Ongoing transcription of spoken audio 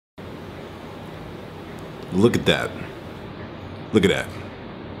Look at that. Look at that.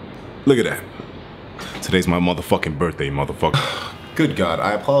 Look at that. Today's my motherfucking birthday, motherfucker. Good God,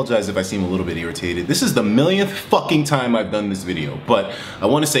 I apologize if I seem a little bit irritated. This is the millionth fucking time I've done this video, but I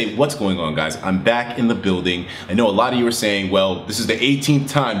want to say what's going on, guys. I'm back in the building. I know a lot of you are saying, well, this is the 18th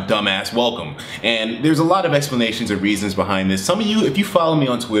time, dumbass, welcome. And there's a lot of explanations and reasons behind this. Some of you, if you follow me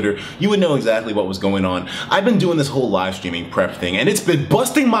on Twitter, you would know exactly what was going on. I've been doing this whole live streaming prep thing, and it's been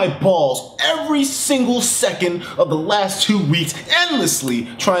busting my balls every single second of the last 2 weeks, endlessly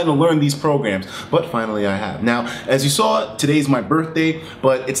trying to learn these programs. But finally I have. Now, as you saw, today's my birthday,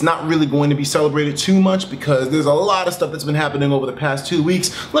 but it's not really going to be celebrated too much because there's a lot of stuff that's been happening over the past 2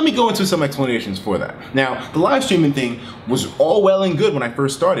 weeks. Let me go into some explanations for that. Now, the live streaming thing was all well and good when I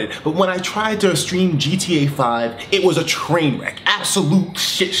first started, but when I tried to stream GTA 5, it was a train wreck, absolute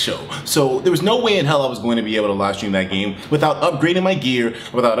shit show. So there was no way in hell I was going to be able to live stream that game without upgrading my gear,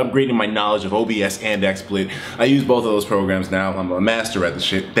 without upgrading my knowledge of OBS and XSplit. I use both of those programs now. I'm a master at the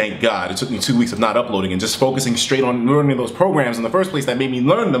shit, thank God. It took me 2 weeks of not uploading and just focusing straight on learning those programs in the first place that made me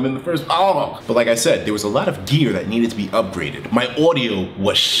learn them in the first, But like I said, there was a lot of gear that needed to be upgraded. My audio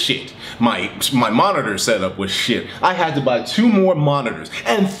was shit. My monitor setup was shit. I had to buy 2 more monitors.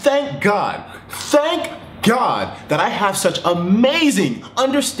 And thank God that I have such amazing,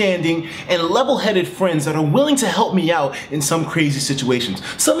 understanding, and level-headed friends that are willing to help me out in some crazy situations.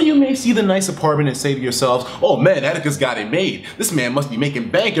 Some of you may see the nice apartment and say to yourselves, oh man, Etika's got it made. This man must be making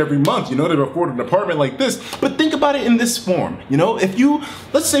bank every month, you know, to afford an apartment like this. But think about it in this form, you know, if you,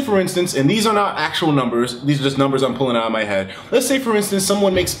 let's say for instance, and these are not actual numbers, these are just numbers I'm pulling out of my head. Let's say for instance,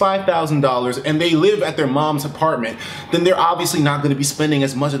 someone makes $5,000 and they live at their mom's apartment, then they're obviously not gonna be spending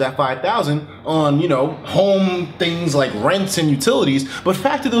as much of that $5,000 on, you know, home things like rents and utilities, but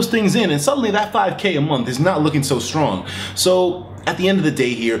factor those things in and suddenly that $5K a month is not looking so strong. So at the end of the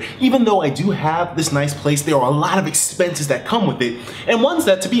day here, even though I do have this nice place, there are a lot of expenses that come with it, and ones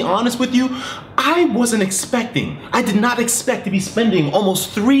that, to be honest with you, I wasn't expecting. I did not expect to be spending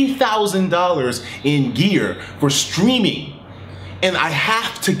almost $3,000 in gear for streaming. And I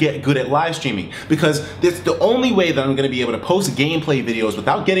have to get good at live streaming because it's the only way that I'm going to be able to post gameplay videos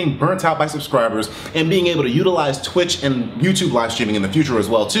without getting burnt out by subscribers and being able to utilize Twitch and YouTube live streaming in the future as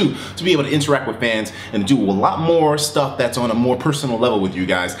well too, to be able to interact with fans and do a lot more stuff that's on a more personal level with you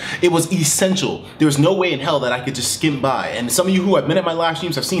guys. It was essential. There was no way in hell that I could just skim by. And some of you who have been at my live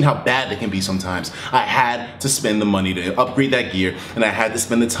streams have seen how bad they can be sometimes. I had to spend the money to upgrade that gear, and I had to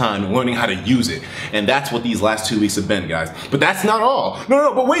spend the time learning how to use it. And that's what these last 2 weeks have been, guys. But that's not all.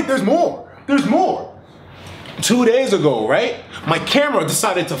 No, but wait, there's more. There's more. 2 days ago, right? My camera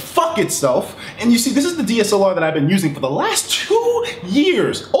decided to fuck itself. And you see, this is the DSLR that I've been using for the last 2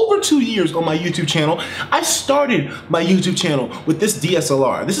 years, over 2 years on my YouTube channel. I started my YouTube channel with this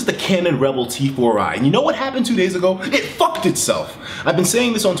DSLR. This is the Canon Rebel T4i. And you know what happened 2 days ago? It fucked itself. I've been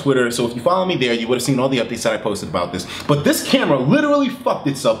saying this on Twitter, so if you follow me there, you would have seen all the updates that I posted about this. But this camera literally fucked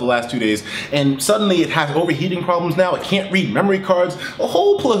itself the last 2 days, and suddenly it has overheating problems now. It can't read memory cards. A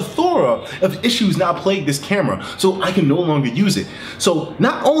whole plethora of issues now plague this camera, so I can no longer use it. So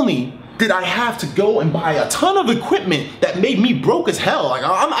not only did I have to go and buy a ton of equipment that made me broke as hell. Like,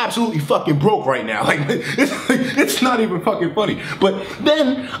 I'm absolutely fucking broke right now. Like, it's not even fucking funny. But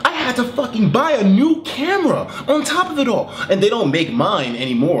then I had to fucking buy a new camera on top of it all. And they don't make mine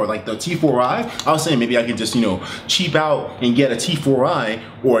anymore, like the T4i. I was saying maybe I could just, you know, cheap out and get a T4i,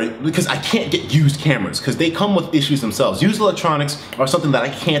 or because I can't get used cameras because they come with issues themselves. Used electronics are something that I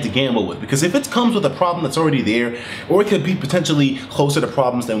can't gamble with, because if it comes with a problem that's already there, or it could be potentially closer to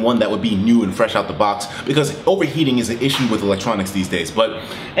problems than one that would be new and fresh out the box, because overheating is an issue with electronics these days. But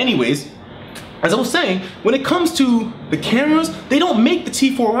anyways, as I was saying, when it comes to the cameras, they don't make the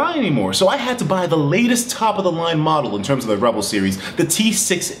T4i anymore. So I had to buy the latest top of the line model in terms of the Rebel series, the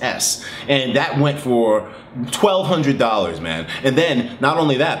T6S. And that went for $1,200, man. And then, not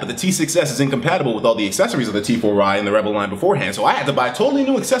only that, but the T6S is incompatible with all the accessories of the T4i and the Rebel line beforehand. So I had to buy totally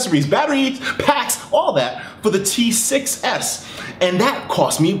new accessories, batteries, packs, all that for the T6S. And that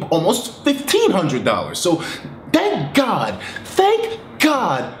cost me almost $1,500. So thank God,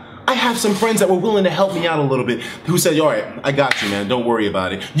 I have some friends that were willing to help me out a little bit, who said, all right, I got you, man, don't worry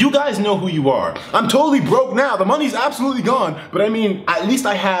about it. You guys know who you are. I'm totally broke now. The money's absolutely gone. But I mean, at least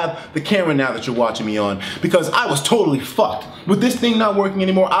I have the camera now that you're watching me on, because I was totally fucked. With this thing not working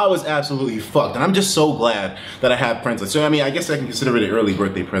anymore, I was absolutely fucked. And I'm just so glad that I have friends. So I mean, I guess I can consider it an early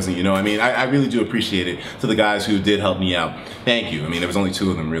birthday present, you know? I mean, I really do appreciate it to the guys who did help me out. Thank you. I mean, there was only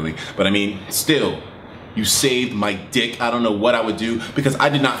 2 of them really. But I mean, still, You saved my dick. I don't know what I would do because I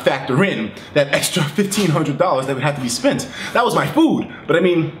did not factor in that extra $1,500 that would have to be spent. That was my food. But I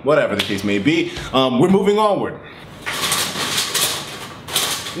mean, whatever the case may be, we're moving onward.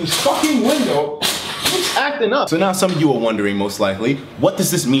 This fucking window keeps acting up. So now some of you are wondering, most likely, what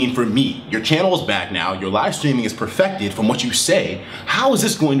does this mean for me? Your channel is back now, your live streaming is perfected from what you say. How is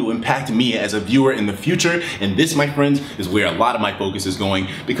this going to impact me as a viewer in the future? And this, my friends, is where a lot of my focus is going,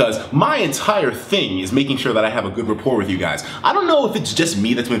 because my entire thing is making sure that I have a good rapport with you guys. I don't know if it's just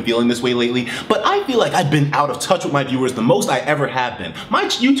me that's been feeling this way lately, but I feel like I've been out of touch with my viewers the most I ever have been. My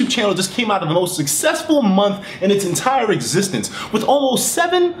YouTube channel just came out of the most successful month in its entire existence, with almost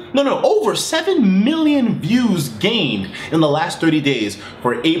over 7 million views gained in the last 30 days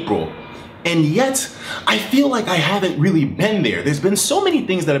for April. And yet, I feel like I haven't really been there. There's been so many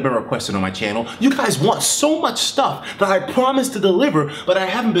things that have been requested on my channel. You guys want so much stuff that I promised to deliver, but I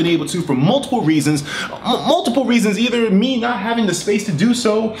haven't been able to for multiple reasons. Either me not having the space to do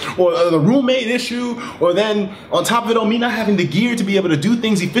so, or the roommate issue, or then on top of it all, me not having the gear to be able to do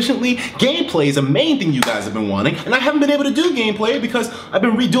things efficiently. Gameplay is a main thing you guys have been wanting, and I haven't been able to do gameplay because I've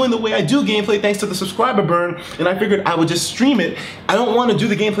been redoing the way I do gameplay thanks to the subscriber burn, and I figured I would just stream it. I don't want to do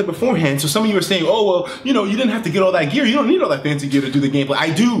the gameplay beforehand, so some of you are saying, oh, well, you know, you didn't have to get all that gear. You don't need all that fancy gear to do the gameplay.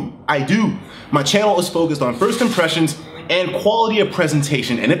 I do. My channel is focused on first impressions and quality of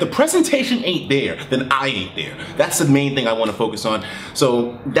presentation. And if the presentation ain't there, then I ain't there. That's the main thing I want to focus on.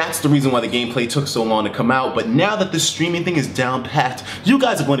 So that's the reason why the gameplay took so long to come out. But now that the streaming thing is down packed, you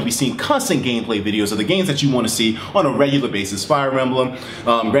guys are going to be seeing constant gameplay videos of the games that you want to see on a regular basis. Fire Emblem,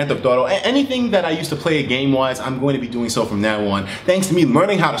 Grand Theft Auto, anything that I used to play game-wise, I'm going to be doing so from now on. Thanks to me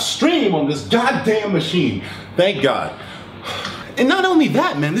learning how to stream on this goddamn machine. Thank God. And not only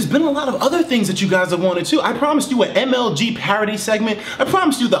that, man, there's been a lot of other things that you guys have wanted too. I promised you an MLG parody segment. I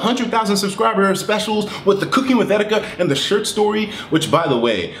promised you the 100,000 subscriber specials with the Cooking with Etika and the shirt story, which, by the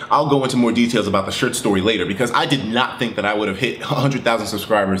way, I'll go into more details about the shirt story later because I did not think that I would have hit 100,000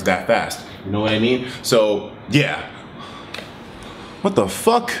 subscribers that fast. You know what I mean? So, yeah. What the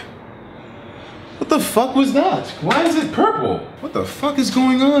fuck? What the fuck was that? Why is it purple? What the fuck is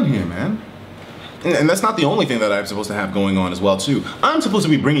going on here, man? And that's not the only thing that I'm supposed to have going on as well too. I'm supposed to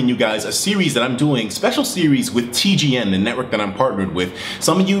be bringing you guys a series that I'm doing, special series with TGN, the network that I'm partnered with.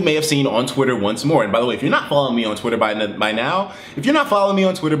 Some of you may have seen on Twitter once more. And by the way, if you're not following me on Twitter by now,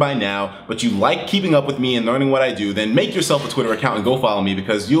 but you like keeping up with me and learning what I do, then make yourself a Twitter account and go follow me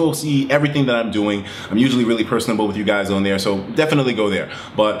because you'll see everything that I'm doing. I'm usually really personable with you guys on there, so definitely go there.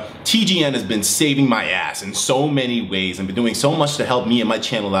 But TGN has been saving my ass in so many ways and been doing so much to help me and my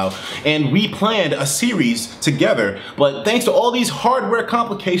channel out. And we planned a series together, but thanks to all these hardware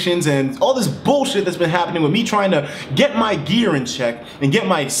complications and all this bullshit that's been happening with me trying to get my gear in check and get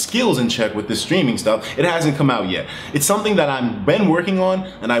my skills in check with this streaming stuff, it hasn't come out yet. It's something that I've been working on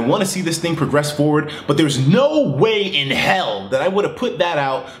and I want to see this thing progress forward, but there's no way in hell that I would have put that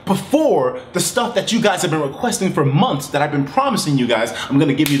out before the stuff that you guys have been requesting for months that I've been promising you guys. I'm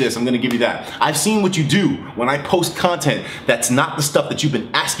gonna give you this, I'm gonna give you that. I've seen what you do when I post content that's not the stuff that you've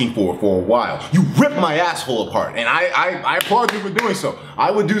been asking for a while. You rip my asshole apart, and I applaud you for doing so.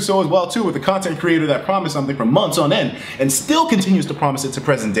 I would do so as well too with a content creator that promised something for months on end and still continues to promise it to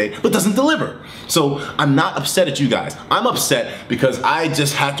present day but doesn't deliver. So I'm not upset at you guys. I'm upset because I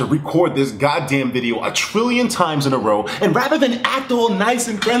just had to record this goddamn video a trillion times in a row, and rather than act all nice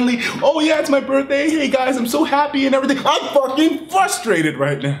and friendly, oh yeah, it's my birthday, hey guys, I'm so happy and everything, I'm fucking frustrated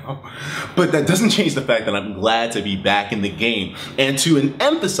right now. But that doesn't change the fact that I'm glad to be back in the game. And to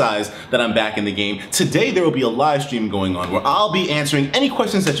emphasize that I'm back in the game, today there will be a live stream going on where I'll be answering any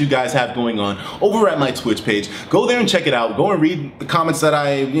questions that you guys have going on over at my Twitch page. Go there and check it out. Go and read the comments that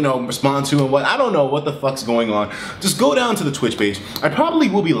I, respond to and what. I don't know what the fuck's going on. Just go down to the Twitch page. I probably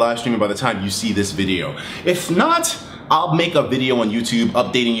will be live streaming by the time you see this video. If not, I'll make a video on YouTube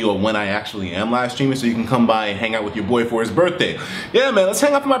updating you on when I actually am live streaming so you can come by and hang out with your boy for his birthday. Yeah, man, let's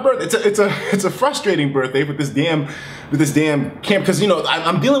hang out for my birthday. It's a frustrating birthday with this damn camp because,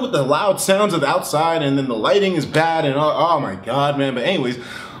 I'm dealing with the loud sounds of the outside and then the lighting is bad and oh my God, man. But anyways,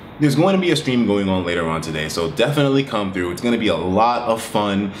 there's going to be a stream going on later on today, so definitely come through. It's going to be a lot of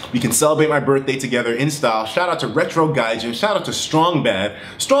fun. We can celebrate my birthday together in style. Shout out to Retro Gaijin. Shout out to Strong Bad.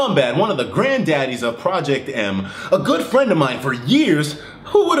 Strong Bad, one of the granddaddies of Project M. A good friend of mine for years.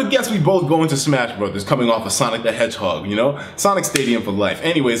 Who would have guessed we both go into Smash Brothers coming off of Sonic the Hedgehog, Sonic Stadium for life.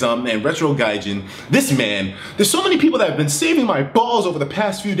 Anyways, and Retro Gaijin, this man, there's so many people that have been saving my balls over the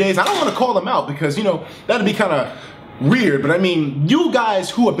past few days. I don't want to call them out because, that'd be kind of weird, but I mean, you guys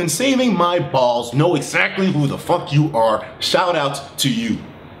who have been saving my balls know exactly who the fuck you are. Shout out to you.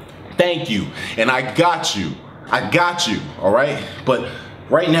 Thank you. And I got you. I got you, all right? But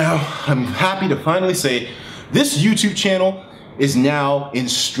right now, I'm happy to finally say this YouTube channel is now in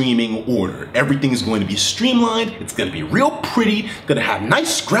streaming order. Everything is going to be streamlined. It's going to be real pretty. Going to have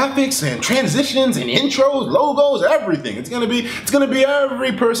nice graphics and transitions and intros, logos, everything. It's going to be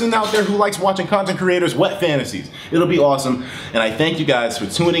every person out there who likes watching content creators' wet fantasies. It'll be awesome. And I thank you guys for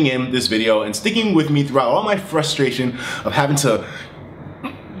tuning in this video and sticking with me throughout all my frustration of having to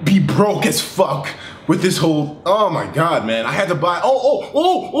be broke as fuck with this whole, oh my God, man. I had to buy,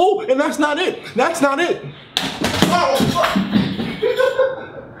 and that's not it. That's not it. Oh, fuck.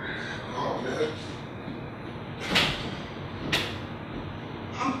 Oh, man.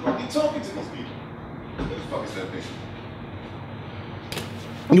 I'm fucking talking to these people. What the fuck is that thing?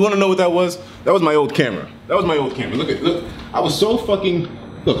 You wanna know what that was? That was my old camera. That was my old camera. Look. I was so fucking,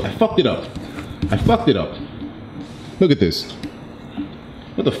 look, I fucked it up. I fucked it up. Look at this.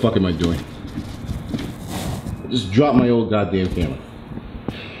 What the fuck am I doing? I just dropped my old goddamn camera.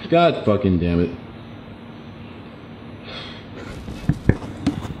 God fucking damn it.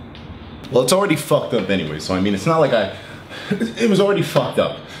 Well, it's already fucked up anyway, so I mean, it's not like it was already fucked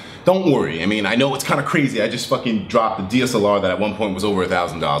up. Don't worry, I mean, I know it's kind of crazy. I just fucking dropped the DSLR that at one point was over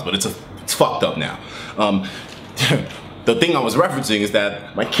 $1,000, but it's fucked up now. The thing I was referencing is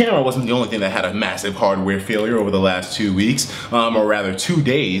that my camera wasn't the only thing that had a massive hardware failure over the last 2 weeks, or rather 2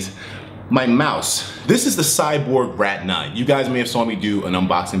 days. My mouse. This is the Cyborg Rat 9. You guys may have saw me do an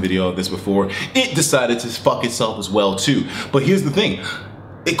unboxing video of this before. It decided to fuck itself as well too. But here's the thing.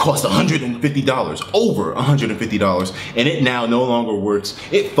 It cost $150, over $150, and it now no longer works.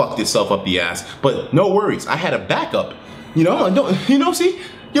 It fucked itself up the ass, but no worries. I had a backup. You know, see?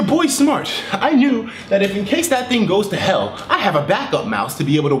 Your boy's smart. I knew that if in case that thing goes to hell, I have a backup mouse to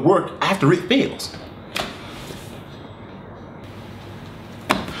be able to work after it fails.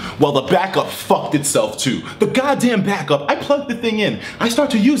 Well, the backup fucked itself too. The goddamn backup, I plugged the thing in. I start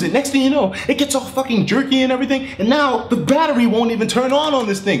to use it. Next thing you know, it gets all fucking jerky and everything. And now the battery won't even turn on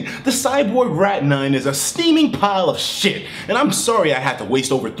this thing. The Cyborg Rat 9 is a steaming pile of shit. And I'm sorry I had to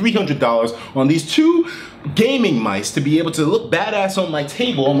waste over $300 on these 2 gaming mice to be able to look badass on my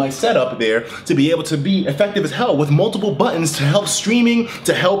table, on my setup there, to be able to be effective as hell with multiple buttons to help streaming,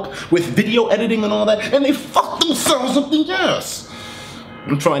 to help with video editing and all that. And they fucked themselves up the ass.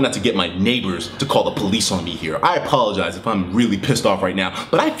 I'm trying not to get my neighbors to call the police on me here. I apologize if I'm really pissed off right now,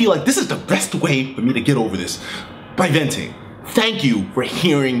 but I feel like this is the best way for me to get over this, by venting. Thank you for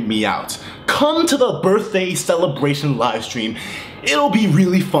hearing me out. Come to the birthday celebration live stream. It'll be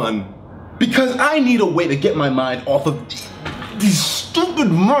really fun because I need a way to get my mind off of these stupid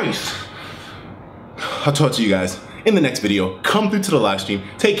mice. I'll talk to you guys in the next video. Come through to the live stream.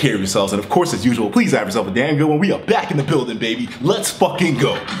 Take care of yourselves. And of course, as usual, please have yourself a damn good one. We are back in the building, baby. Let's fucking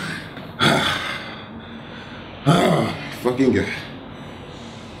go. Fucking good.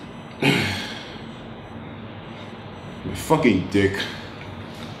 My fucking dick.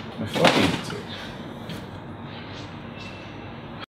 My fucking